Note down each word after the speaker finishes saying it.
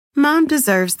Mom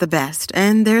deserves the best,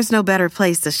 and there's no better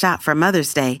place to shop for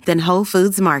Mother's Day than Whole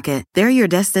Foods Market. They're your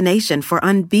destination for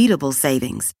unbeatable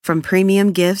savings, from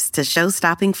premium gifts to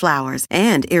show-stopping flowers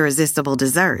and irresistible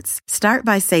desserts. Start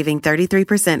by saving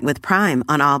 33% with Prime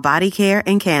on all body care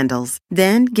and candles.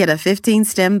 Then get a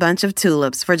 15-stem bunch of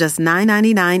tulips for just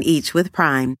 $9.99 each with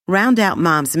Prime. Round out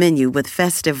Mom's menu with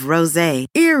festive rosé,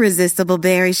 irresistible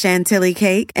berry chantilly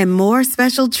cake, and more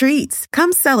special treats.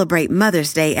 Come celebrate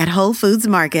Mother's Day at Whole Foods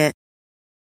Market.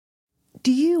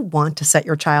 Do you want to set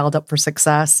your child up for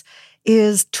success?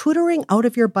 Is tutoring out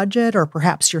of your budget, or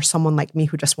perhaps you're someone like me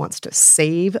who just wants to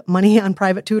save money on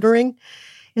private tutoring?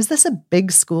 Is this a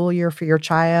big school year for your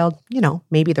child?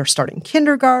 Maybe they're starting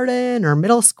kindergarten or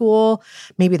middle school.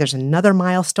 Maybe there's another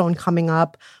milestone coming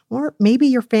up. Or maybe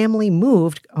your family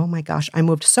moved. Oh my gosh, I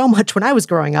moved so much when I was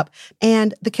growing up,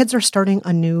 and the kids are starting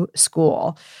a new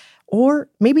school. Or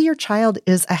maybe your child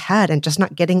is ahead and just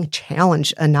not getting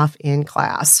challenged enough in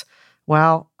class.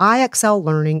 Well, IXL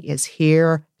Learning is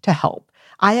here to help.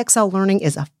 IXL Learning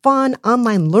is a fun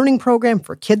online learning program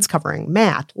for kids covering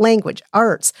math, language,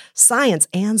 arts, science,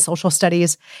 and social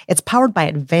studies. It's powered by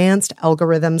advanced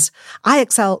algorithms.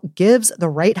 IXL gives the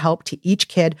right help to each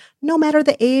kid, no matter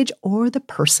the age or the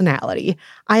personality.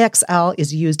 IXL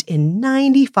is used in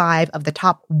 95 of the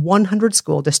top 100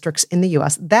 school districts in the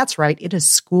U.S. That's right, it is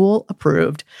school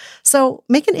approved. So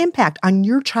make an impact on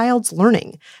your child's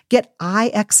learning. Get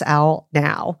IXL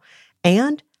now.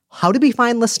 And How to Be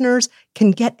Fine listeners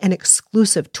can get an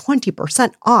exclusive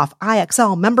 20% off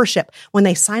IXL membership when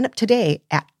they sign up today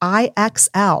at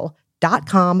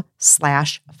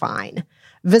IXL.com/fine.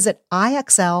 Visit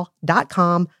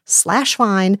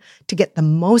IXL.com/fine to get the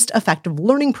most effective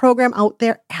learning program out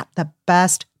there at the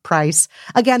best price.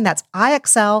 Again, that's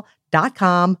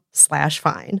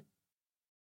IXL.com/fine.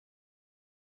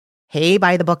 Hey,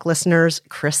 By the Book listeners,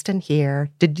 Kristen here.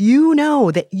 Did you know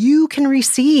that you can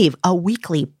receive a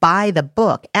weekly By the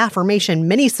Book affirmation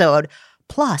minisode,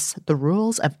 plus the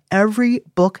rules of every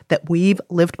book that we've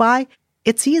lived by?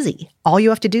 It's easy. All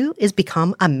you have to do is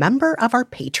become a member of our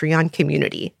Patreon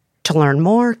community. To learn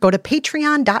more, go to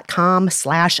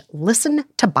patreon.com/listen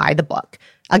to By the Book.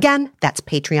 Again, that's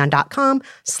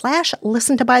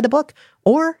patreon.com/listen to By the Book,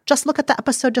 or just look at the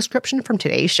episode description from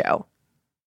today's show.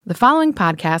 The following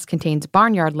podcast contains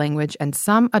barnyard language and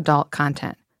some adult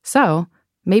content, so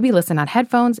maybe listen on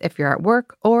headphones if you're at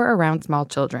work or around small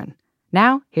children.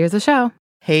 Now, here's the show.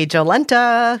 Hey,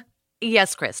 Jolenta.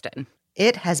 Yes, Kristen.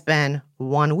 It has been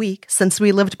 1 week since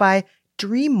we lived by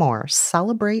Dream More,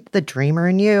 Celebrate the Dreamer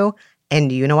in You.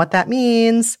 And you know what that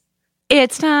means.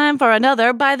 It's time for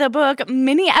another By the Book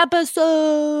mini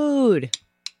episode.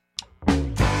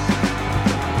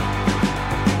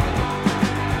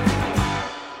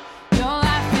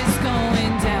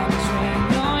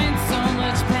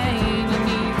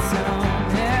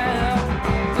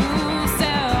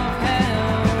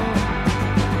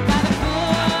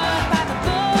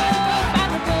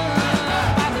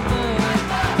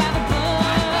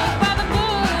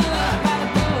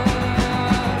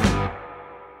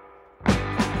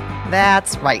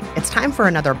 That's right. It's time for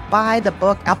another By the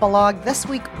Book epilogue. This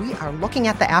week, we are looking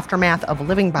at the aftermath of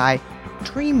living by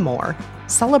Dream More,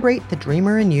 Celebrate the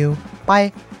Dreamer in You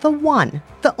by the one,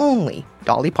 the only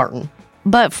Dolly Parton.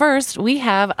 But first, we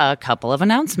have a couple of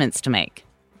announcements to make.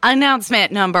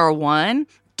 Announcement number 1.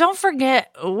 Don't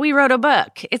forget, we wrote a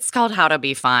book. It's called How to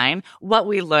Be Fine, What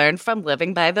We Learned from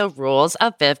Living by the Rules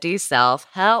of 50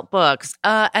 Self-Help Books.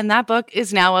 And that book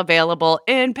is now available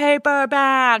in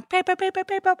paperback.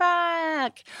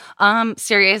 Paperback.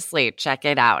 Seriously, check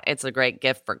it out. It's a great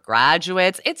gift for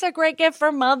graduates. It's a great gift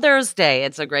for Mother's Day.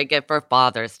 It's a great gift for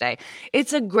Father's Day.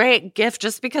 It's a great gift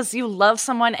just because you love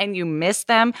someone and you miss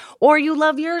them, or you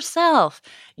love yourself.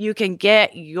 You can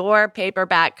get your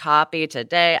paperback copy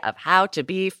today of How to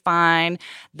Be Fine,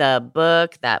 the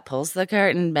book that pulls the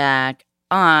curtain back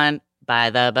on By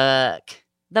the Book.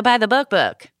 The By the Book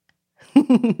book.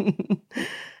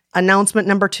 Announcement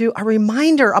number 2, a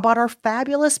reminder about our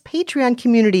fabulous Patreon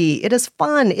community. It is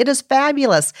fun. It is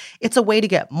fabulous. It's a way to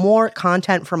get more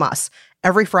content from us.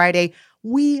 Every Friday,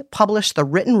 we publish the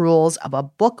written rules of a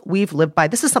book we've lived by.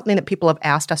 This is something that people have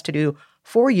asked us to do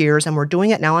for years, and we're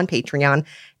doing it now on Patreon.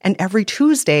 And every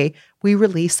Tuesday, we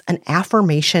release an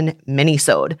affirmation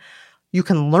minisode. You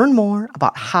can learn more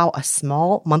about how a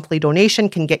small monthly donation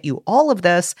can get you all of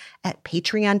this at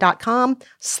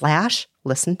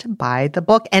patreon.com/listen to By the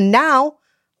Book. And now,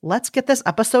 let's get this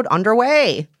episode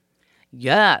underway.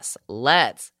 Yes,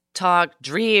 let's talk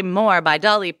Dream More by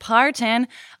Dolly Parton,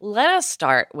 let us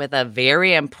start with a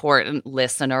very important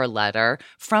listener letter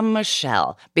from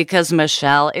Michelle, because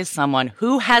Michelle is someone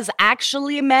who has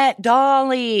actually met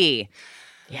Dolly.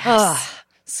 Yes. Ugh,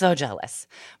 so jealous.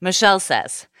 Michelle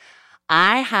says,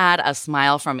 I had a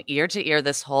smile from ear to ear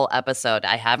this whole episode.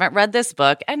 I haven't read this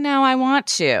book, and now I want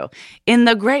to. In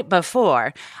the great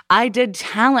before, I did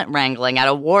talent wrangling at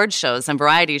award shows and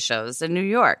variety shows in New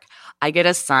York. I get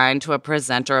assigned to a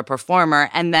presenter, a performer,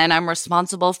 and then I'm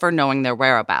responsible for knowing their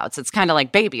whereabouts. It's kind of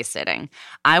like babysitting.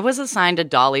 I was assigned to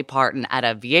Dolly Parton at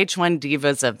a VH1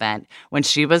 Divas event when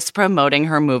she was promoting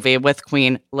her movie with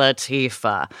Queen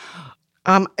Latifah.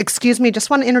 Excuse me, just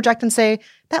want to interject and say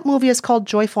that movie is called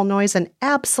Joyful Noise and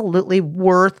absolutely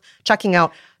worth checking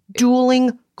out.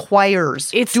 Dueling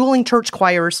choirs. It's dueling church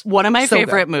choirs. One of my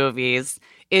favorite good. movies.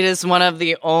 It is one of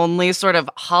the only sort of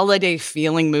holiday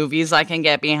feeling movies I can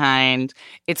get behind.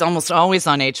 It's almost always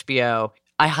on HBO.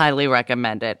 I highly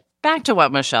recommend it. Back to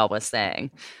what Michelle was saying.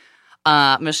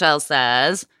 Michelle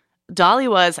says, Dolly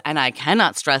was, and I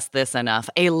cannot stress this enough,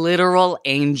 a literal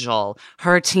angel.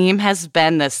 Her team has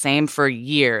been the same for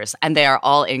years, and they are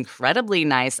all incredibly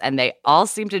nice, and they all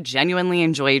seem to genuinely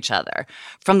enjoy each other.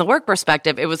 From the work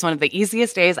perspective, it was one of the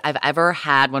easiest days I've ever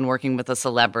had when working with a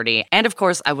celebrity, and of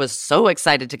course, I was so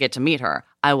excited to get to meet her.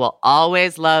 I will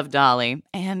always love Dolly,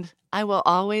 and I will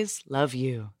always love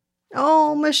you.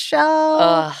 Oh,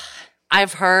 Michelle.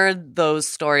 I've heard those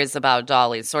stories about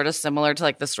Dolly, sort of similar to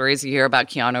like the stories you hear about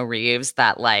Keanu Reeves,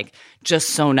 that like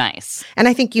just so nice. And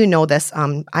I think you know this.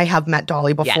 I have met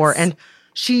Dolly before, Yes. and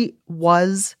she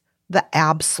was the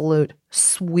absolute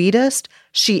sweetest.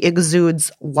 She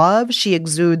exudes love. She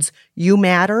exudes you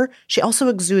matter. She also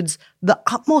exudes the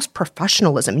utmost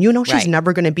professionalism. You know she's Right.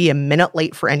 never going to be a minute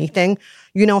late for anything.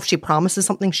 You know if she promises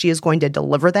something, she is going to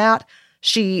deliver that.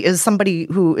 She is somebody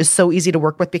who is so easy to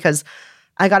work with because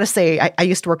I got to say, I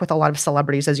used to work with a lot of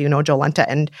celebrities, as you know, Jolenta,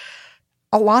 and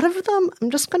a lot of them, I'm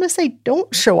just going to say,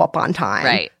 don't show up on time.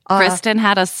 Right. Kristen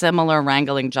had a similar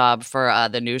wrangling job for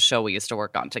the news show we used to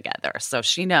work on together, so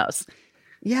she knows.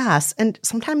 Yes, and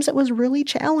sometimes it was really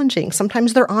challenging.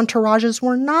 Sometimes their entourages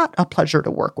were not a pleasure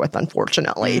to work with,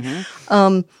 unfortunately.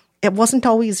 It wasn't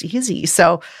always easy.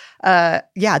 So,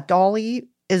 Dolly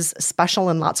is special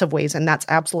in lots of ways, and that's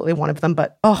absolutely one of them.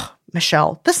 But,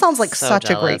 Michelle, this sounds like So such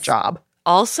a jealous. great job.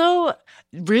 Also,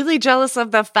 really jealous of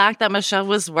the fact that Michelle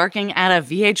was working at a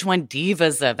VH1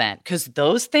 Divas event, because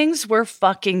those things were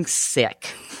fucking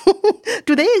sick.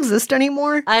 Do they exist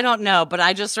anymore? I don't know, but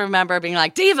I just remember being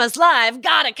like, Divas Live,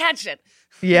 gotta catch it.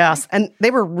 Yes, and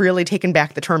they were really taking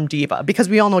back the term diva because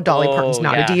we all know Dolly Parton's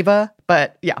not yeah. a diva,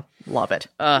 but yeah, love it.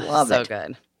 Love so it.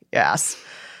 good. Yes.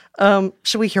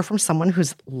 Should we hear from someone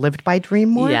who's lived by dream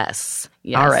more? Yes.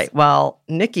 All right. Well,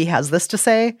 Nikki has this to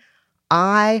say.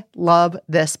 I love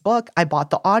this book. I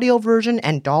bought the audio version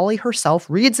and Dolly herself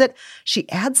reads it. She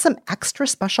adds some extra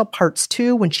special parts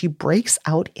too when she breaks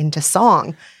out into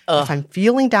song. If I'm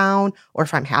feeling down or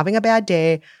if I'm having a bad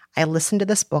day, I listen to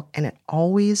this book and it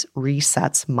always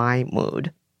resets my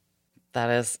mood. That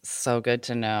is so good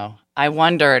to know. I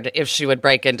wondered if she would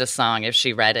break into song if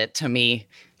she read it to me,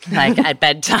 like at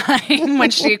bedtime when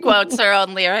she quotes her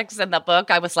own lyrics in the book.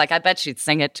 I was like, I bet she'd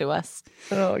sing it to us.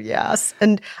 Oh, yes.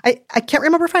 And I can't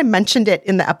remember if I mentioned it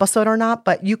in the episode or not,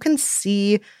 but you can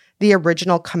see the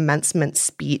original commencement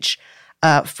speech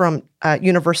from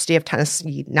University of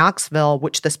Tennessee, Knoxville,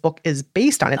 which this book is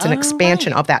based on. It's an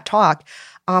expansion of that talk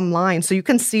online. So you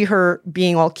can see her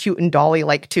being all cute and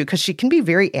Dolly-like too, because she can be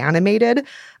very animated.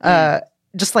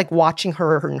 Just like watching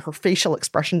her and her facial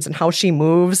expressions and how she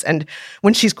moves. And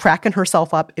when she's cracking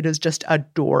herself up, it is just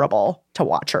adorable to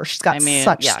watch her. She's got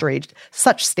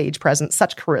such stage presence,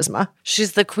 such charisma.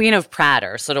 She's the queen of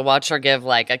pratter. So to watch her give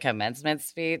like a commencement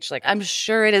speech, like I'm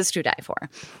sure it is to die for.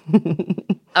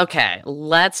 Okay,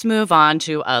 let's move on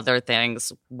to other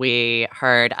things we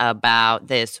heard about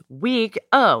this week.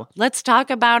 Let's talk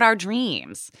about our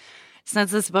dreams.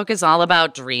 Since this book is all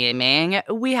about dreaming,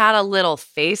 we had a little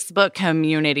Facebook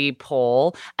community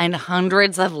poll, and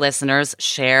hundreds of listeners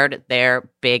shared their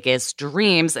biggest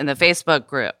dreams in the Facebook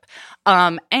group.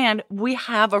 And we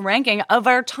have a ranking of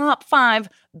our top 5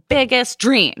 biggest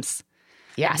dreams.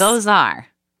 Yes. Those are,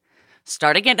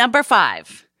 starting at number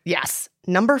 5. Yes.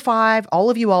 Number 5, all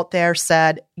of you out there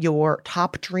said your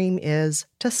top dream is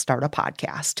to start a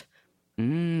podcast.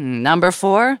 Number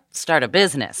 4, start a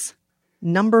business.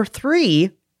 Number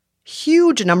 3,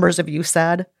 huge numbers of you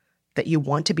said that you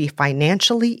want to be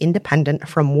financially independent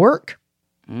from work.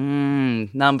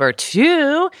 Number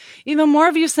 2, even more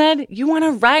of you said you want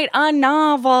to write a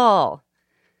novel.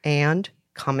 And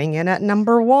coming in at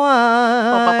number 1.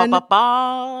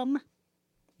 Ba-ba-ba-ba-bum.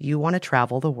 You want to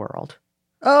travel the world.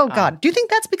 Oh, God. Do you think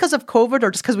that's because of COVID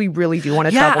or just because we really do want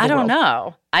to travel the world?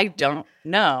 Yeah, I don't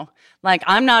know. Like,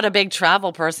 I'm not a big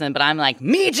travel person, but I'm like,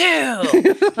 me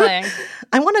too. Like,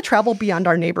 I want to travel beyond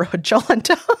our neighborhood,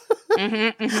 Jolenta.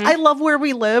 I love where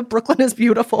we live. Brooklyn is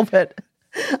beautiful, but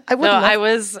I would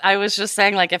love— I was just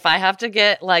saying, like, if I have to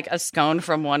get, like, a scone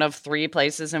from one of 3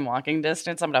 places in walking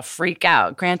distance, I'm going to freak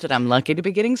out. Granted, I'm lucky to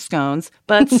be getting scones,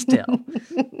 but still.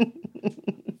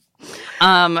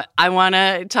 I want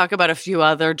to talk about a few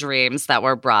other dreams that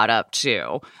were brought up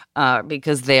too,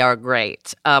 because they are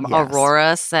great. Yes.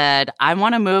 Aurora said, I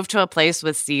want to move to a place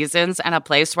with seasons and a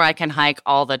place where I can hike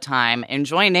all the time,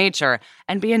 enjoy nature,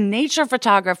 and be a nature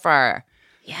photographer.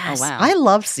 Yes. Oh, wow. I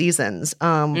love seasons.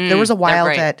 There was a while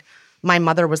great. that my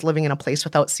mother was living in a place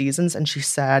without seasons, and she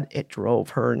said it drove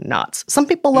her nuts. Some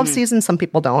people love seasons, some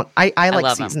people don't. I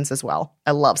like seasons as well.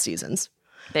 I love seasons.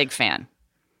 Big fan.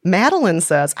 Madeline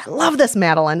says, I love this,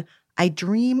 Madeline. I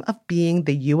dream of being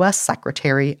the U.S.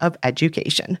 Secretary of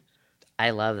Education.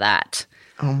 I love that.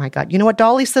 Oh, my God. You know what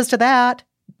Dolly says to that?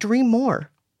 Dream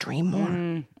more. Dream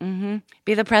more.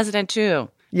 Be the president, too.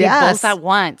 Yes. Be both at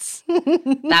once.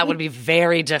 That would be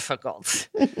very difficult.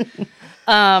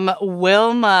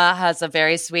 Wilma has a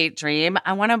very sweet dream.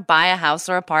 I want to buy a house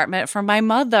or apartment for my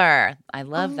mother. I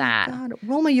love that. God,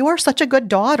 Wilma, you are such a good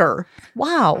daughter.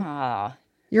 Wow. Oh.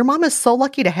 Your mom is so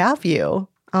lucky to have you.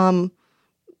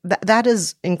 That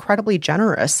is incredibly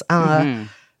generous.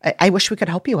 I wish we could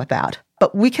help you with that.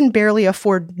 But we can barely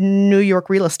afford New York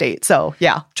real estate. So,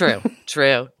 yeah. True.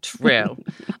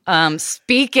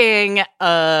 Speaking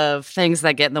of things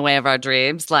that get in the way of our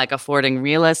dreams, like affording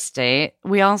real estate,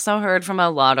 we also heard from a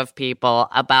lot of people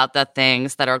about the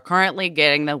things that are currently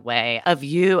getting in the way of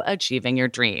you achieving your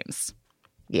dreams.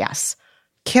 Yes.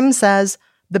 Kim says,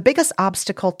 the biggest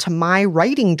obstacle to my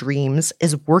writing dreams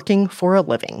is working for a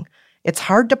living. It's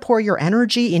hard to pour your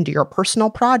energy into your personal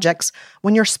projects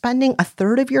when you're spending a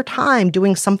third of your time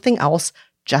doing something else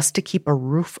just to keep a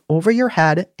roof over your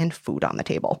head and food on the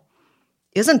table.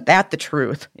 Isn't that the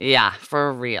truth? Yeah,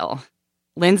 for real.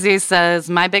 Lindsay says,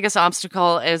 my biggest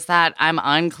obstacle is that I'm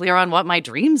unclear on what my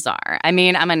dreams are. I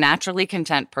mean, I'm a naturally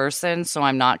content person, so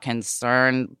I'm not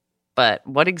concerned, but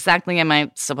what exactly am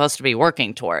I supposed to be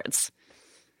working towards?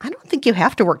 I don't think you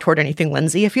have to work toward anything,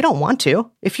 Lindsay, if you don't want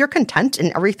to. If you're content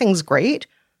and everything's great,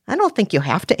 I don't think you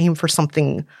have to aim for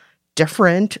something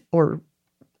different or,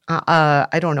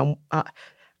 I don't know.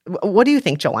 What do you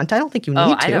think, Jolenta? I don't think you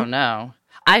need to. I don't know.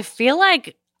 I feel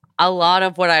like a lot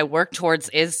of what I work towards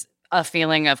is a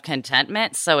feeling of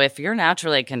contentment. So if you're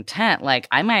naturally content, like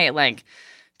I might like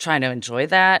try to enjoy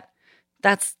that.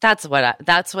 That's what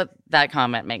that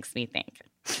comment makes me think.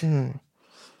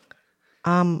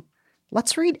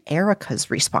 Let's read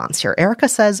Erica's response here. Erica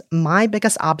says, my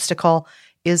biggest obstacle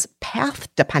is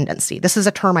path dependency. This is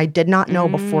a term I did not know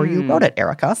before you wrote it,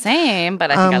 Erica. Same,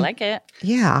 but I think I like it.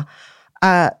 Yeah.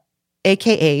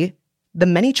 AKA the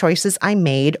many choices I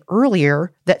made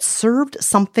earlier that served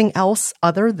something else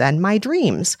other than my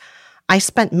dreams. I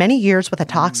spent many years with a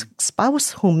toxic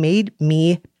spouse who made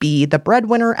me be the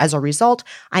breadwinner. As a result,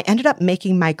 I ended up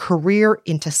making my career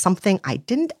into something I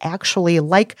didn't actually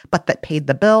like, but that paid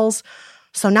the bills.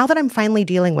 So now that I'm finally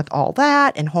dealing with all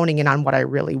that and honing in on what I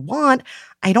really want,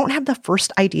 I don't have the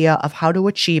first idea of how to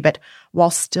achieve it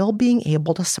while still being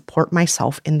able to support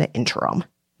myself in the interim.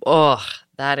 Ugh,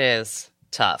 that is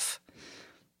tough.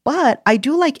 But I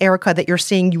do like, Erica, that you're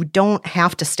saying you don't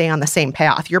have to stay on the same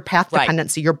path. Your path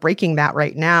dependency, you're breaking that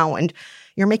right now, and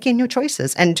you're making new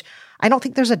choices. And I don't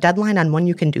think there's a deadline on when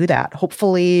you can do that.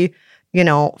 Hopefully,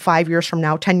 5 years from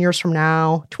now, 10 years from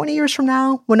now, 20 years from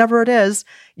now, whenever it is,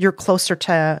 you're closer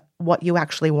to what you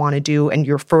actually want to do, and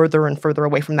you're further and further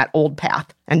away from that old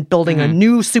path and building a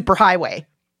new superhighway.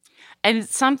 And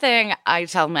it's something I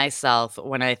tell myself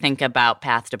when I think about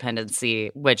path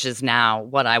dependency, which is now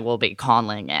what I will be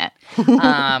calling it.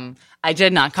 I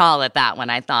did not call it that when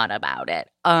I thought about it.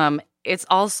 It's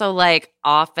also like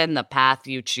often the path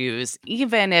you choose,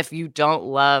 even if you don't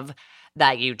love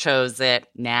that you chose it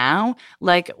now,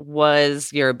 like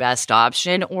was your best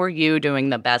option or you doing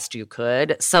the best you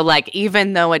could. So like,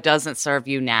 even though it doesn't serve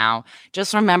you now,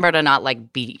 just remember to not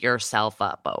like beat yourself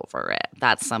up over it.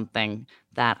 That's something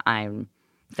that I'm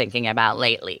thinking about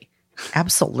lately.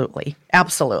 Absolutely.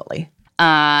 Absolutely.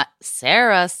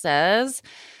 Sarah says,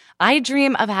 I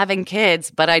dream of having kids,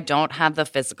 but I don't have the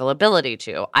physical ability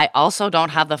to. I also don't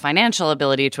have the financial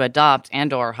ability to adopt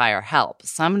and or hire help.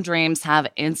 Some dreams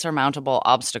have insurmountable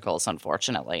obstacles,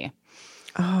 unfortunately.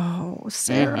 Oh,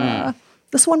 Sarah.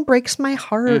 This one breaks my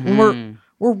heart. And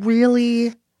we're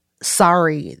really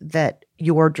sorry that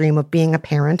your dream of being a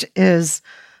parent is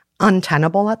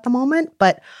untenable at the moment,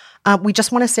 but we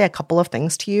just want to say a couple of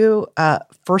things to you.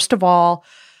 First of all,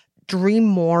 Dream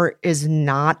More is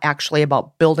not actually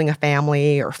about building a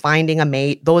family or finding a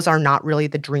mate. Those are not really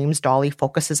the dreams Dolly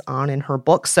focuses on in her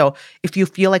book. So if you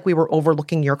feel like we were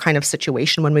overlooking your kind of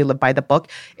situation when we live by the book,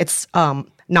 it's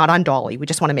not on Dolly. We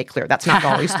just want to make clear that's not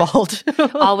Dolly's fault.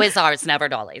 Always ours, never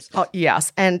Dolly's. Oh,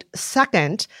 yes. And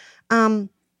second,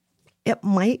 it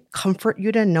might comfort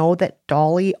you to know that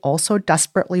Dolly also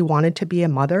desperately wanted to be a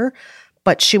mother,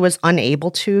 but she was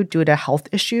unable to due to health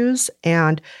issues.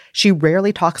 And she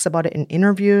rarely talks about it in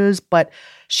interviews, but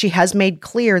she has made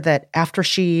clear that after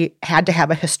she had to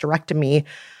have a hysterectomy,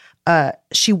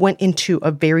 she went into a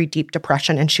very deep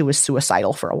depression and she was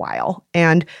suicidal for a while.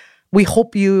 And we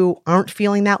hope you aren't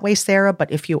feeling that way, Sarah,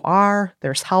 but if you are,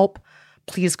 there's help.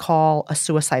 Please call a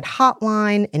suicide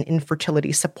hotline, an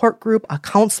infertility support group, a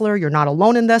counselor. You're not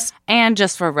alone in this. And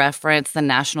just for reference, the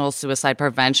National Suicide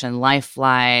Prevention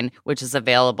Lifeline, which is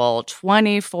available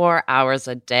 24 hours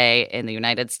a day in the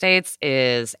United States,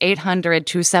 is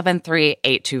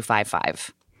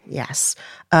 800-273-8255. Yes.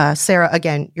 Sarah,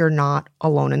 again, you're not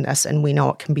alone in this, and we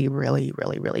know it can be really,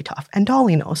 really, really tough. And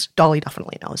Dolly knows. Dolly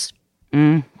definitely knows.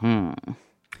 Mm-hmm.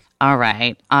 All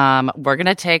right. We're going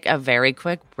to take a very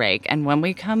quick break. And when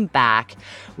we come back,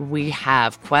 we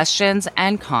have questions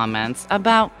and comments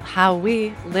about how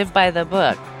we live by the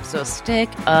book. So stick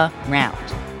around.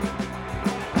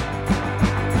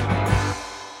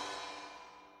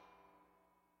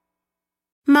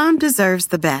 Mom deserves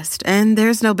the best, and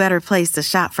there's no better place to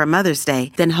shop for Mother's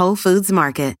Day than Whole Foods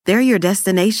Market. They're your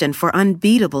destination for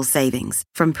unbeatable savings,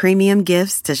 from premium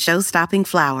gifts to show-stopping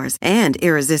flowers and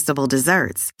irresistible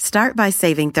desserts. Start by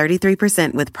saving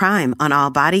 33% with Prime on all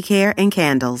body care and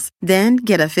candles. Then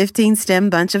get a 15-stem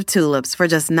bunch of tulips for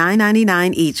just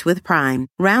 $9.99 each with Prime.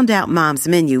 Round out Mom's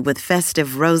menu with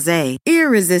festive rosé,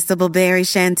 irresistible berry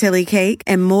chantilly cake,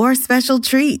 and more special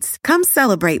treats. Come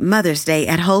celebrate Mother's Day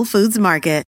at Whole Foods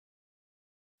Market.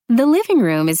 The living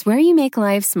room is where you make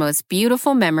life's most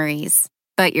beautiful memories.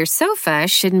 But your sofa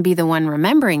shouldn't be the one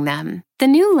remembering them. The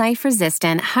new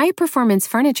life-resistant, high-performance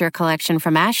furniture collection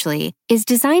from Ashley is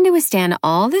designed to withstand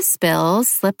all the spills,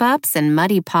 slip-ups, and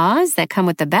muddy paws that come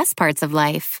with the best parts of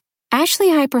life.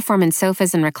 Ashley high-performance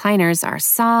sofas and recliners are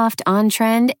soft,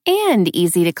 on-trend, and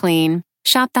easy to clean.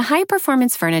 Shop the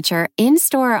high-performance furniture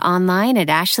in-store or online at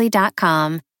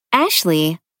ashley.com.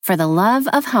 Ashley, for the love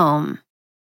of home.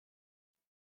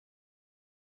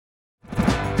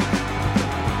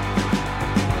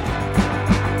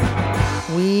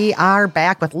 We are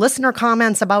back with listener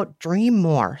comments about Dream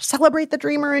More. Celebrate the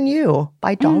Dreamer in You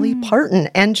by Dolly Parton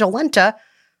and Jolenta.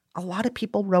 A lot of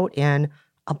people wrote in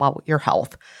about your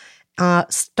health.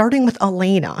 Starting with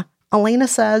Elena. Elena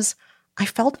says, I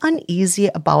felt uneasy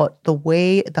about the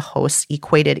way the hosts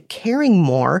equated caring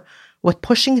more with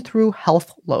pushing through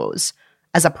health lows.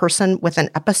 As a person with an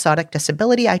episodic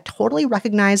disability, I totally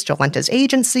recognize Jolenta's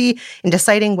agency in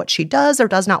deciding what she does or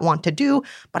does not want to do,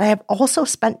 but I have also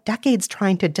spent decades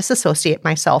trying to disassociate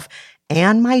myself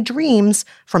and my dreams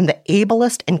from the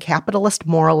ableist and capitalist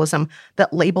moralism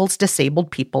that labels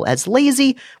disabled people as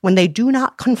lazy when they do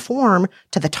not conform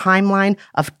to the timeline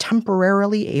of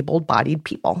temporarily able-bodied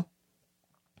people.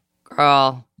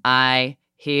 Girl, I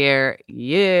hear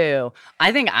you.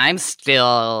 I think I'm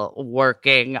still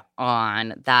working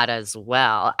on that as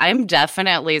well. I'm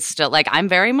definitely still, I'm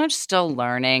very much still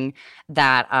learning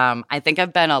that I think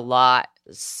I've been a lot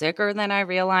sicker than I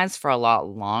realized for a lot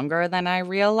longer than I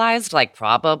realized,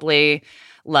 probably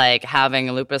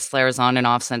having lupus flares on and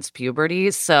off since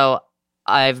puberty. So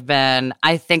I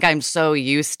think I'm so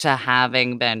used to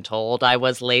having been told I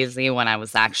was lazy when I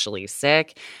was actually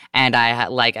sick. And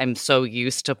I'm so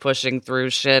used to pushing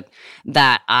through shit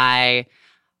that I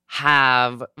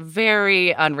have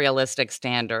very unrealistic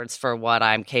standards for what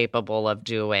I'm capable of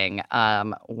doing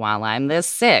while I'm this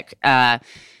sick.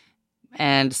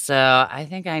 And so I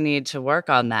think I need to work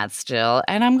on that still.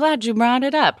 And I'm glad you brought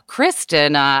it up.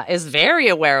 Kristen is very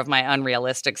aware of my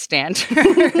unrealistic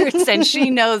standards, and she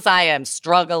knows I am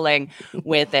struggling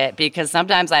with it because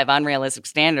sometimes I have unrealistic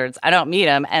standards. I don't meet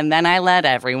them, and then I let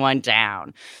everyone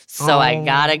down. So I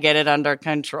got to get it under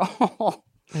control.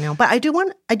 No, but I do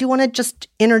want to just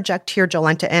interject here,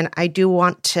 Jolenta, and I do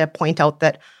want to point out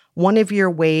that one of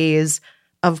your ways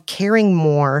of caring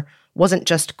more wasn't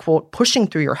just, quote, pushing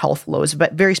through your health lows,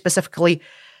 but very specifically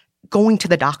going to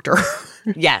the doctor.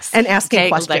 Yes. And asking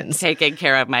questions. Taking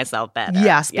care of myself better.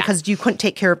 Yes, because you couldn't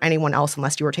take care of anyone else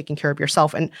unless you were taking care of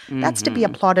yourself. And that's to be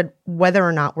applauded whether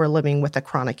or not we're living with a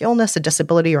chronic illness, a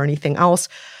disability, or anything else.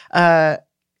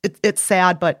 it's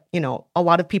sad, but, a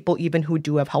lot of people, even who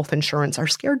do have health insurance, are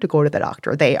scared to go to the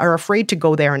doctor. They are afraid to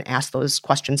go there and ask those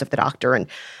questions of the doctor. And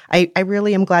I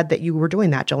really am glad that you were doing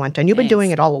that, Jolenta. And you've been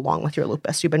doing it all along with your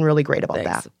lupus. You've been really great about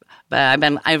that. But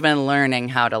I've been learning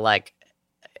how to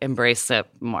embrace it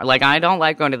more. I don't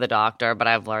like going to the doctor, but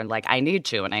I've learned I need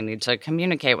to, and I need to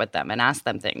communicate with them and ask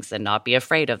them things and not be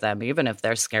afraid of them, even if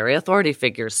they're scary authority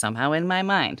figures somehow in my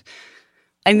mind.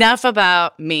 Enough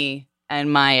about me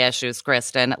and my issues,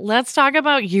 Kristen. Let's talk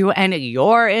about you and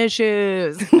your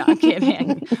issues. Not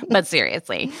kidding. But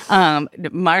seriously,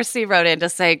 Marcy wrote in to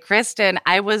say, Kristen,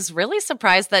 I was really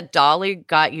surprised that Dolly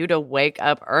got you to wake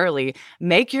up early,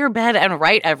 make your bed, and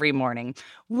write every morning.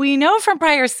 We know from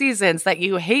prior seasons that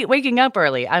you hate waking up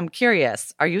early. I'm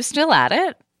curious, are you still at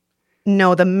it?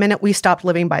 No, the minute we stopped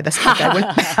living by this book, I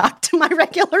went back to my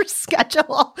regular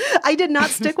schedule. I did not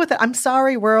stick with it. I'm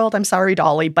sorry, world. I'm sorry,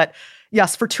 Dolly. But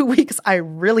yes, for 2 weeks, I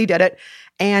really did it.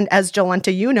 And as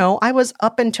Jolenta, I was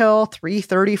up until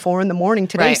 3:30, 4 in the morning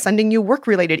today sending you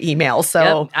work-related emails.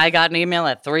 So I got an email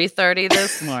at 3:30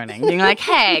 this morning being like,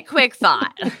 hey, quick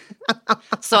thought.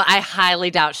 So I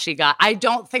highly doubt I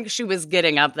don't think she was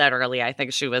getting up that early. I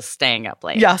think she was staying up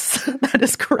late. Yes, that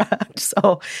is correct.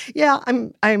 So yeah,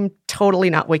 I'm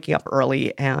totally not waking up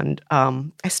early, and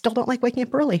I still don't like waking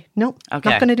up early. Nope, not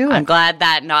going to do it. I'm glad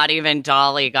that not even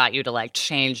Dolly got you to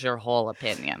change your whole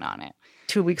opinion on it.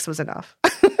 2 weeks was enough.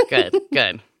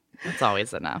 Good. That's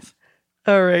always enough.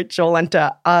 All right,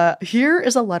 Jolenta. Here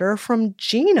is a letter from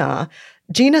Gina.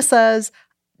 Gina says,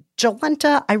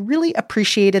 Jolenta, I really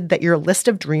appreciated that your list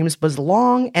of dreams was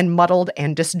long and muddled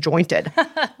and disjointed.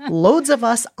 Loads of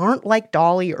us aren't like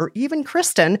Dolly or even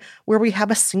Kristen, where we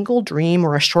have a single dream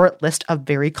or a short list of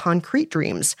very concrete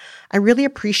dreams. I really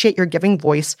appreciate your giving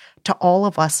voice to all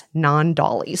of us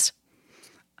non-Dollys.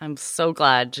 I'm so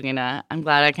glad, Gina. I'm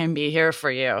glad I can be here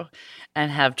for you and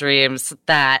have dreams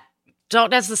that don't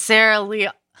necessarily,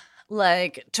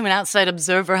 to an outside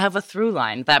observer, have a through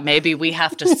line that maybe we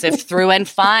have to sift through and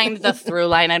find the through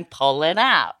line and pull it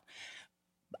out.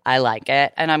 I like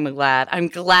it, and I'm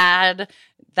glad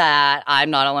that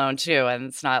I'm not alone, too, and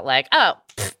it's not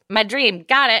my dream,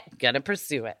 got it, gotta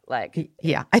pursue it.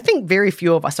 Yeah, I think very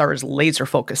few of us are as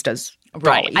laser-focused as Dolly.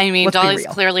 Right. I mean, Dolly's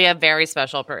clearly a very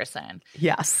special person.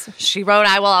 Yes. She wrote,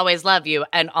 I will always love you,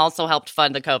 and also helped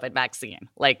fund the COVID vaccine.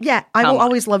 Yeah, I will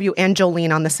always love you and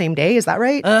Jolene on the same day. Is that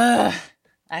right?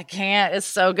 I can't. It's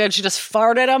so good. She just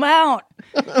farted them out.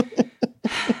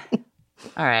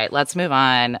 All right, let's move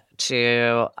on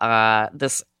to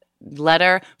this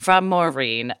letter from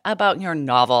Maureen about your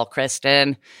novel,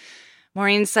 Kristen.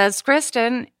 Maureen says,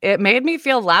 Kristen, it made me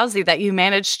feel lousy that you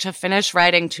managed to finish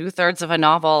writing 2/3 of a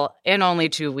novel in only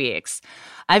 2 weeks.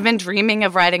 I've been dreaming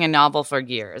of writing a novel for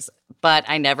years, but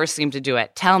I never seem to do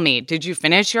it. Tell me, did you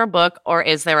finish your book, or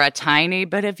is there a tiny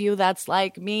bit of you that's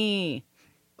like me?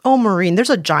 Oh, Maureen, there's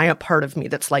a giant part of me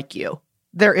that's like you.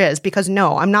 There is, because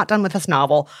no, I'm not done with this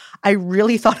novel. I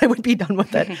really thought I would be done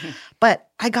with it. But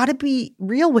I got to be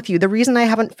real with you. The reason I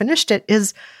haven't finished it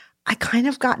is I kind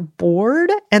of got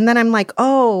bored. And then I'm like,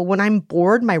 oh, when I'm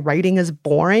bored, my writing is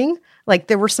boring.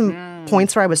 There were some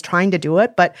points where I was trying to do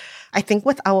it. But I think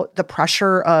without the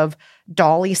pressure of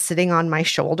Dolly sitting on my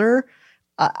shoulder,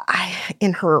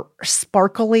 in her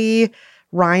sparkly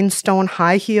rhinestone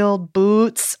high-heeled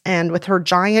boots and with her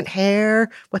giant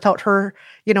hair, without her,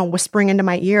 whispering into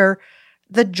my ear,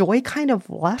 the joy kind of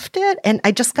left it. And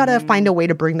I just got to find a way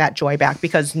to bring that joy back,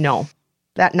 because no,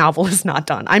 that novel is not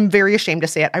done. I'm very ashamed to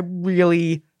say it. I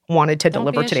really wanted to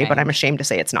deliver today, but I'm ashamed to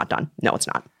say it's not done. No, it's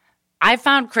not. I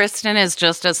found Kristen is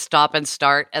just as stop and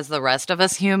start as the rest of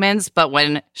us humans, but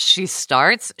when she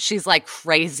starts, she's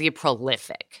crazy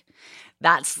prolific.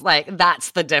 That's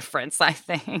the difference, I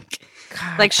think.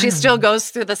 God, she still goes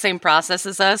through the same process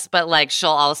as us, but she'll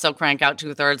also crank out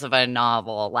 2/3 of a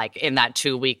novel, in that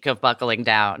 2 week of buckling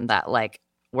down, that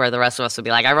where the rest of us would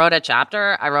be I wrote a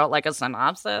chapter, I wrote a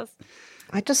synopsis.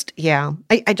 I just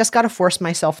got to force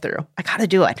myself through. I got to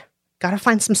do it. Got to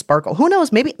find some sparkle. Who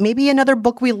knows? Maybe another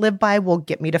book we live by will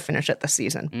get me to finish it this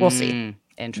season. We'll see.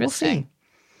 Interesting. We'll see.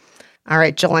 All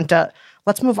right, Jolenta,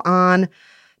 let's move on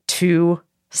to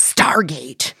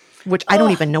Stargate, which I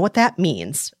don't even know what that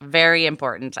means. Very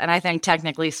important. And I think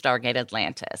technically Stargate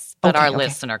Atlantis, but our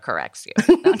listener corrects you.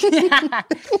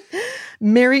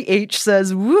 Mary H.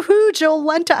 says, woohoo,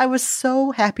 Jolenta, I was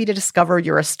so happy to discover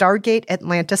you're a Stargate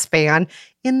Atlantis fan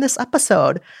in this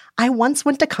episode. I once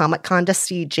went to Comic-Con to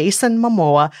see Jason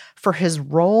Momoa for his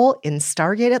role in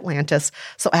Stargate Atlantis.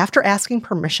 So after asking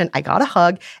permission, I got a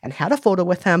hug and had a photo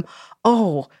with him.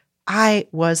 Oh, I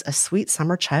was a sweet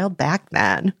summer child back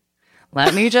then.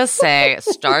 Let me just say,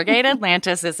 Stargate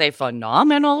Atlantis is a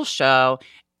phenomenal show.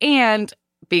 And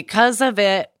because of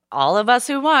it, all of us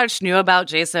who watched knew about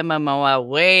Jason Momoa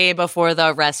way before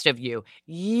the rest of you,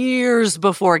 years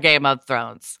before Game of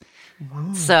Thrones.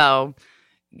 Wow. So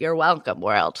you're welcome,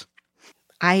 world.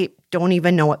 I don't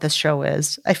even know what this show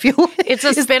is. I feel like It's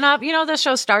a spin-off. You know the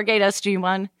show Stargate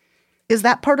SG-1? Is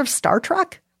that part of Star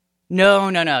Trek?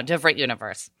 No. Different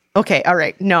universe. Okay, all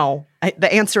right. No.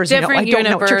 The answer is Different no. I don't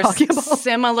know what you're universe, talking about.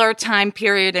 similar time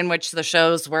period in which the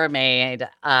shows were made.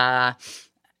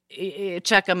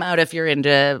 Check them out if you're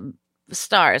into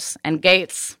stars and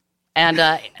gates. And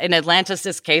in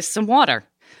Atlantis' case, some water.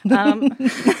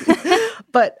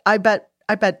 But I bet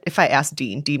if I asked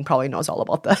Dean probably knows all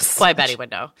about this. Well, I bet he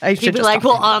would know. I He'd should be just like, talk to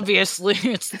well, him about obviously,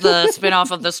 it's the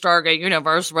spinoff of the Stargate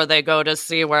universe where they go to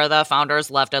see where the founders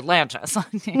left Atlantis.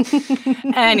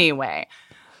 Anyway,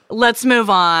 let's move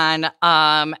on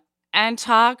and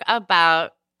talk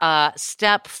about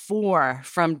step 4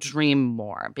 from Dream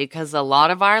More, because a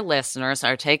lot of our listeners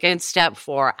are taking step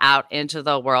 4 out into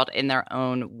the world in their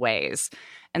own ways.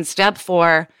 And step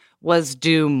 4 was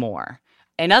do more.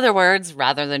 In other words,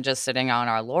 rather than just sitting on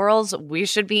our laurels, we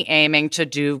should be aiming to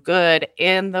do good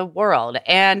in the world.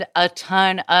 And a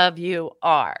ton of you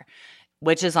are,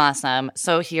 which is awesome.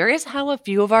 So here is how a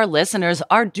few of our listeners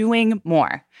are doing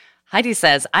more. Heidi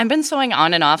says, I've been sewing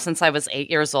on and off since I was 8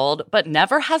 years old, but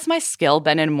never has my skill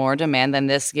been in more demand than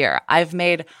this year. I've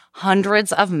made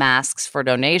hundreds of masks for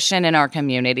donation in our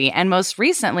community and most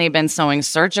recently been sewing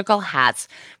surgical hats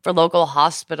for local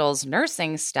hospitals'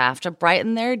 nursing staff to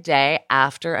brighten their day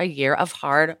after a year of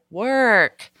hard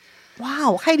work.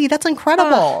 Wow, Heidi, that's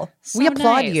incredible. So we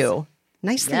applaud nice. you.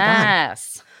 Nicely done.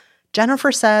 Yes.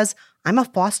 Jennifer says, I'm a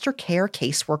foster care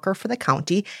caseworker for the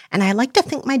county, and I like to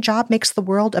think my job makes the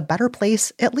world a better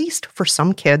place, at least for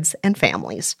some kids and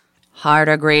families. Hard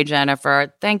agree,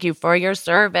 Jennifer. Thank you for your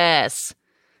service.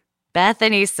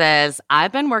 Bethany says,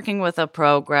 I've been working with a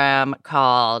program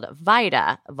called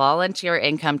VITA, Volunteer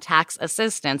Income Tax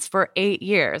Assistance, for 8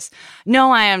 years.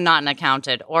 No, I am not an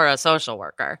accountant or a social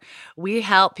worker. We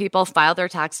help people file their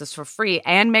taxes for free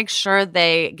and make sure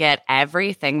they get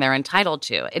everything they're entitled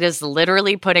to. It is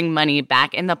literally putting money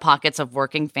back in the pockets of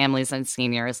working families and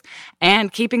seniors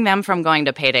and keeping them from going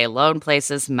to payday loan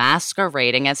places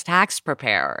masquerading as tax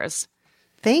preparers.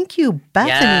 Thank you,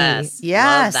 Bethany.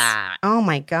 Yes. Love that. Oh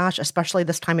my gosh, especially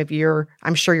this time of year.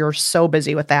 I'm sure you're so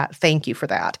busy with that. Thank you for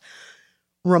that.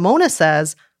 Ramona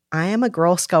says, I am a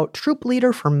Girl Scout troop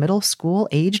leader for middle school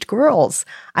aged girls.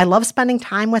 I love spending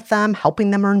time with them, helping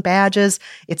them earn badges.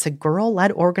 It's a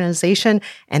girl-led organization,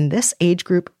 and this age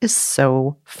group is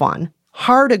so fun.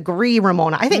 Hard agree,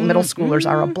 Ramona. I think middle schoolers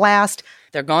are a blast.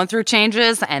 They're going through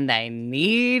changes and they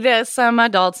need some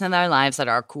adults in their lives that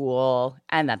are cool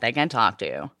and that they can talk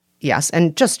to. Yes,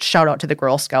 and just shout out to the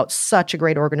Girl Scouts. Such a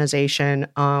great organization.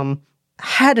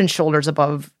 Head and shoulders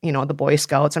above, the Boy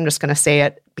Scouts. I'm just going to say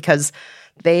it because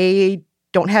they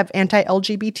don't have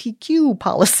anti-LGBTQ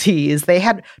policies. They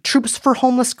had troops for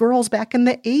homeless girls back in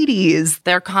the 80s.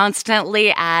 They're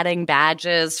constantly adding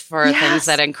badges for things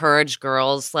that encourage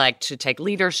girls to take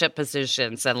leadership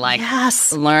positions and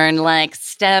learn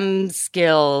STEM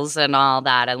skills and all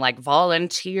that. And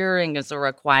volunteering is a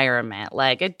requirement.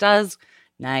 It does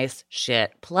nice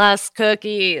shit. Plus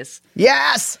cookies.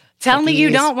 Yes. Tell me you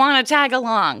don't want to tag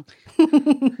along.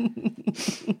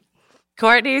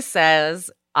 Courtney says,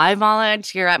 I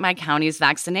volunteer at my county's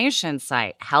vaccination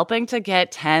site, helping to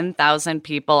get 10,000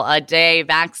 people a day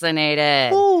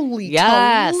vaccinated. Holy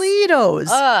Toledos.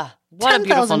 What a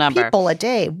beautiful number. 10,000 people a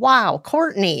day. Wow,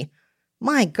 Courtney.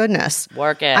 My goodness.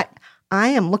 Work it. I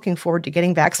am looking forward to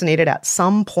getting vaccinated at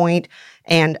some point,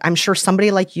 and I'm sure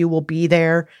somebody like you will be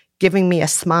there giving me a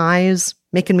smize,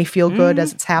 making me feel good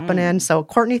as it's happening. So,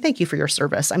 Courtney, thank you for your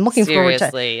service. I'm looking forward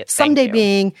to someday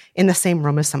being in the same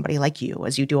room as somebody like you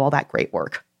as you do all that great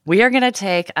work. We are going to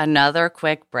take another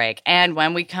quick break. And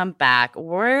when we come back,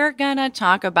 we're going to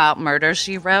talk about Murder,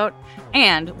 She Wrote,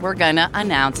 and we're going to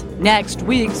announce next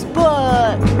week's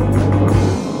book.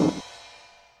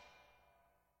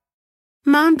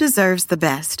 Mom deserves the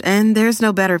best, and there's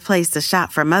no better place to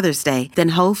shop for Mother's Day than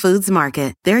Whole Foods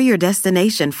Market. They're your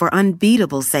destination for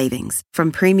unbeatable savings,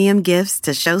 from premium gifts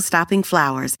to show-stopping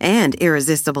flowers and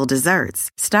irresistible desserts.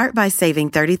 Start by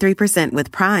saving 33%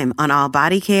 with Prime on all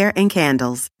body care and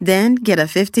candles. Then get a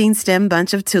 15-stem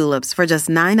bunch of tulips for just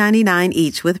 $9.99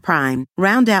 each with Prime.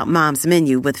 Round out Mom's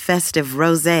menu with festive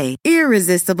rosé,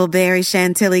 irresistible berry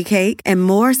chantilly cake, and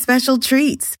more special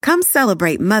treats. Come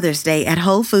celebrate Mother's Day at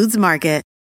Whole Foods Market.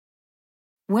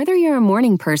 Whether you're a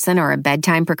morning person or a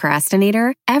bedtime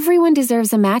procrastinator, everyone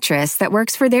deserves a mattress that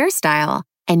works for their style.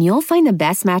 And you'll find the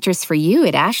best mattress for you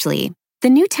at Ashley. The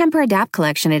new Temper-Adapt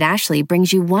collection at Ashley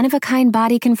brings you one-of-a-kind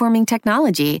body-conforming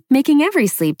technology, making every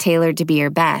sleep tailored to be your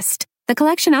best. The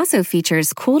collection also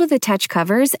features cool-to-the-touch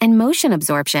covers and motion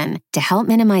absorption to help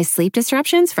minimize sleep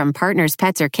disruptions from partners,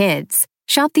 pets, or kids.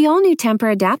 Shop the all-new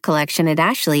Temper-Adapt collection at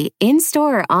Ashley,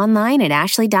 in-store or online at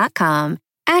ashley.com.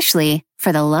 Ashley,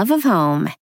 for the love of home.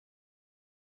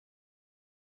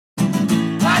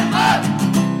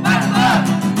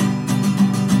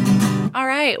 All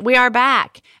right, we are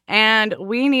back, and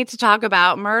we need to talk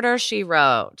about Murder, She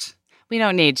Wrote. We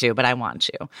don't need to, but I want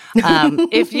to.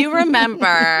 If you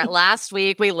remember, last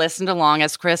week we listened along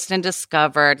as Kristen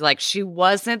discovered, she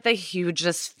wasn't the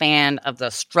hugest fan of the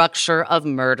structure of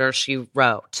Murder, She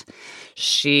Wrote.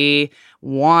 She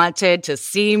wanted to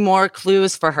see more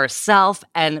clues for herself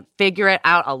and figure it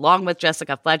out along with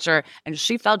Jessica Fletcher, and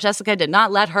she felt Jessica did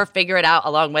not let her figure it out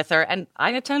along with her, and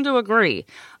I tend to agree.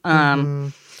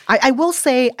 I will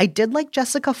say I did like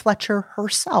Jessica Fletcher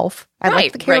herself. I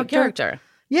liked the character. Great character.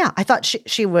 Yeah, I thought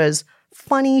she was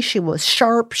funny. She was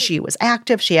sharp. She was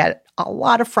active. She had a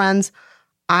lot of friends.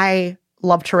 I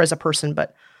loved her as a person,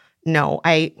 but no,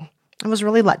 I was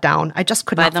really let down. I just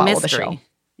could not follow the show.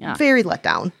 Yeah. Very let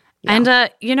down. Yeah. And,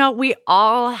 we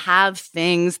all have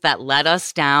things that let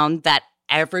us down that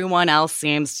everyone else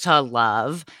seems to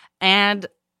love. And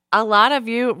a lot of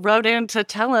you wrote in to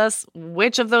tell us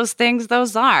which of those things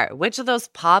those are, which of those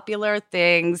popular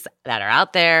things that are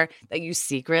out there that you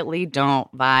secretly don't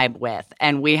vibe with.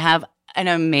 And we have an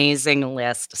amazing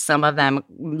list. Some of them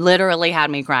literally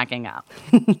had me cracking up.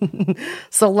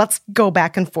 So let's go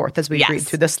back and forth as we read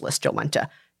through this list, Jolenta.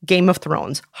 Game of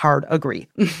Thrones, hard agree.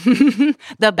 The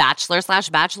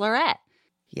Bachelor/Bachelorette.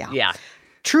 Yeah.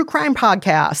 True crime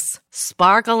podcasts.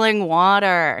 Sparkling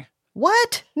Water.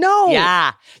 What? No.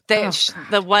 Yeah.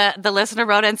 The listener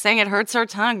wrote in saying it hurts her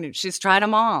tongue. She's tried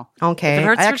them all. Okay. If it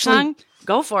hurts her tongue,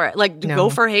 go for it. Go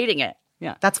for hating it.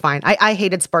 Yeah. That's fine. I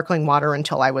hated sparkling water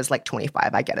until I was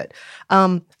 25. I get it.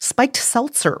 Spiked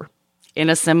seltzer.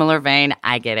 In a similar vein,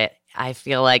 I get it. I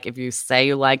feel like if you say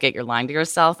you like it, you're lying to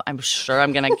yourself. I'm sure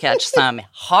I'm going to catch some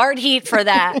hard heat for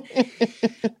that.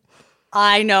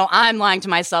 I know I'm lying to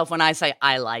myself when I say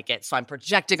I like it, so I'm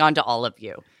projecting onto all of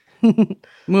you.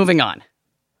 Moving on.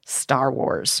 Star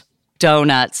Wars.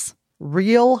 Donuts.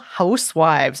 Real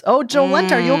Housewives. Oh,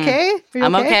 Jolenta, are you okay?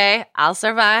 I'm okay. I'll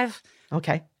survive.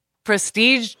 Okay.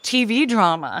 Prestige TV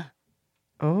drama.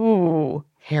 Oh,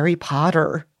 Harry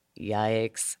Potter.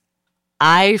 Yikes.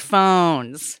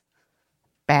 iPhones.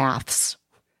 Baths.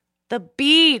 The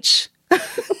beach.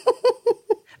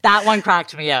 That one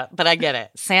cracked me up, but I get it.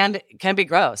 Sand can be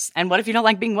gross. And what if you don't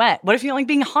like being wet? What if you don't like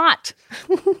being hot?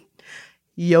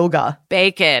 Yoga.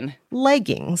 Bacon.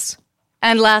 Leggings.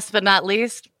 And last but not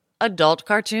least, adult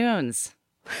cartoons.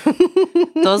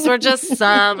 Those were just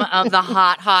some of the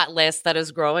hot list that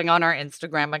is growing on our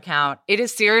Instagram account. It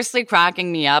is seriously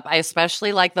cracking me up. I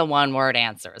especially like the one-word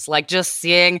answers. Just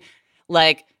seeing,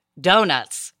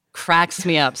 donuts cracks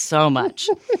me up so much.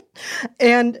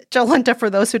 And Jolenta, for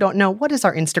those who don't know, what is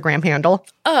our Instagram handle?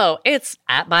 Oh, it's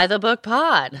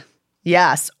 @ByTheBookPod.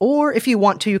 Yes. Or if you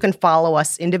want to, you can follow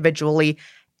us individually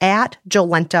at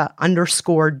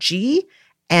Jolenta_G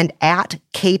and at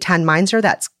K10Meinzer.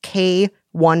 That's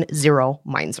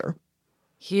K10Meinzer.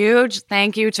 Huge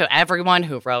thank you to everyone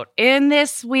who wrote in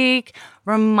this week.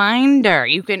 Reminder,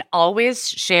 you can always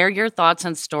share your thoughts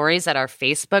and stories at our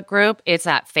Facebook group. It's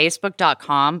at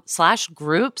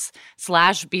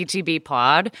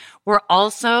facebook.com/groups/BTBpod. We're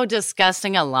also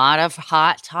discussing a lot of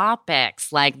hot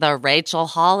topics like the Rachel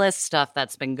Hollis stuff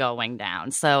that's been going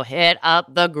down. So hit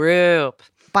up the group.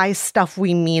 By stuff,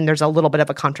 we mean there's a little bit of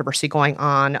a controversy going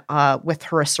on with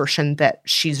her assertion that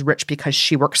she's rich because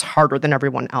she works harder than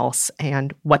everyone else.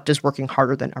 And what does working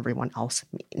harder than everyone else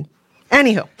mean?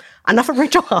 Anywho, enough of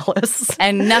Rachel Hollis.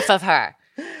 Enough of her.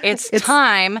 It's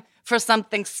time for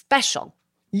something special.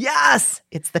 Yes!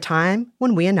 It's the time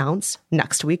when we announce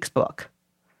next week's book.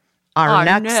 Our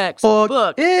next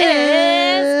book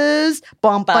is...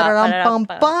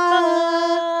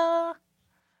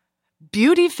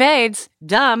 Beauty Fades,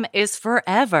 Dumb is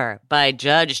Forever by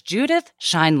Judge Judith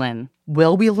Sheindlin.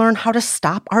 Will we learn how to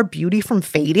stop our beauty from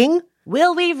fading?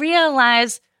 Will we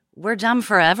realize we're dumb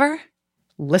forever?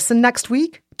 Listen next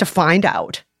week to find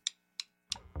out.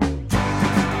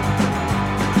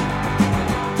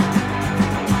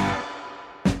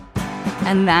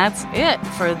 And that's it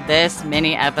for this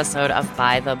mini episode of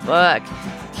By the Book.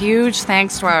 huge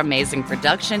thanks to our amazing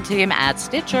production team at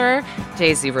Stitcher,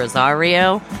 Daisy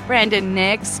Rosario, Brandon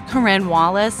Nix, Corinne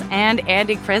Wallace, and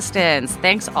Andy Christens.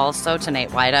 Thanks also to Nate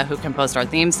Wida, who composed our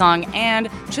theme song, and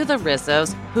to the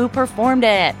Rizzos, who performed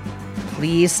it.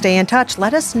 Please stay in touch.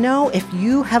 Let us know if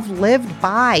you have lived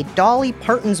by Dolly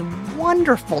Parton's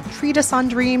wonderful treatise on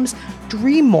dreams,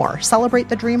 Dream More, Celebrate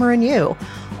the Dreamer in You.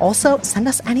 Also, send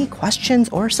us any questions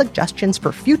or suggestions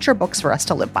for future books for us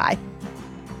to live by.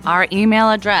 Our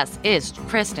email address is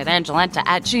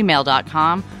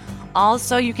kristenandjolenta@gmail.com.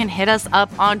 Also, you can hit us up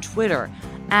on Twitter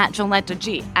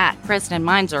 @JolentaG,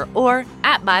 @KristenMeinzer, or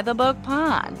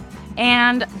 @ByTheBookPod.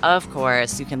 And, of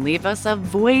course, you can leave us a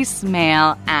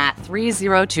voicemail at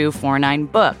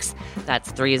 30249-BOOKS.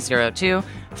 That's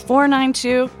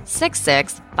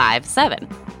 302-492-6657.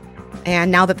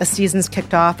 And now that the season's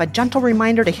kicked off, a gentle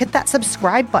reminder to hit that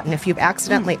subscribe button if you've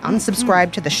accidentally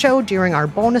unsubscribed to the show during our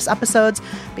bonus episodes,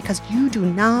 because you do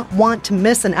not want to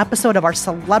miss an episode of our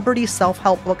celebrity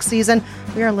self-help book season.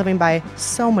 We are living by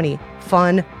so many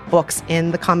fun books in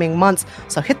the coming months.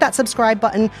 So hit that subscribe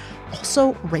button.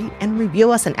 Also, rate and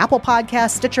review us on Apple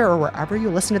Podcasts, Stitcher, or wherever you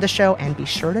listen to the show, and be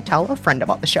sure to tell a friend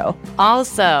about the show.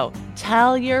 Also,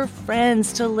 tell your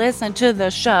friends to listen to the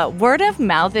show. Word of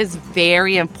mouth is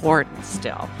very important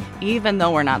still, even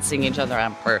though we're not seeing each other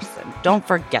in person. Don't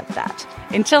forget that.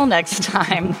 Until next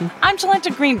time, I'm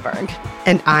Jolenta Greenberg.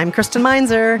 And I'm Kristen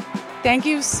Meinzer. Thank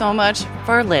you so much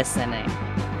for listening.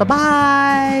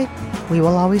 Bye-bye. We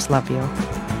will always love you.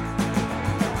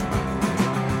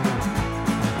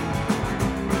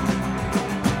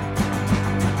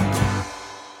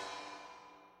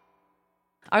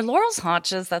 Are laurels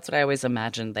haunches? That's what I always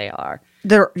imagined they are.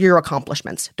 They're your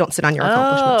accomplishments. Don't sit on your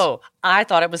accomplishments. Oh, I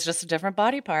thought it was just a different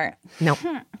body part. No.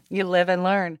 You live and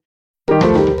learn.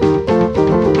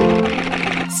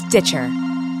 Stitcher.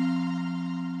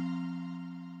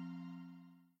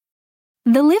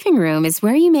 The living room is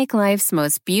where you make life's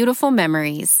most beautiful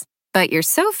memories. But your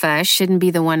sofa shouldn't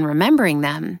be the one remembering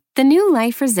them. The new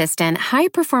life-resistant,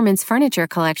 high-performance furniture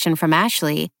collection from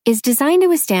Ashley is designed to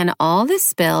withstand all the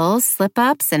spills,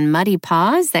 slip-ups, and muddy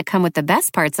paws that come with the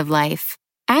best parts of life.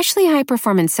 Ashley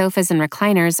high-performance sofas and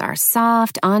recliners are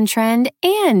soft, on-trend,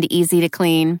 and easy to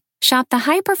clean. Shop the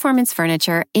high-performance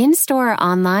furniture in-store or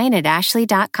online at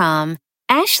ashley.com.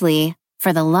 Ashley,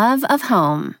 for the love of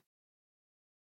home.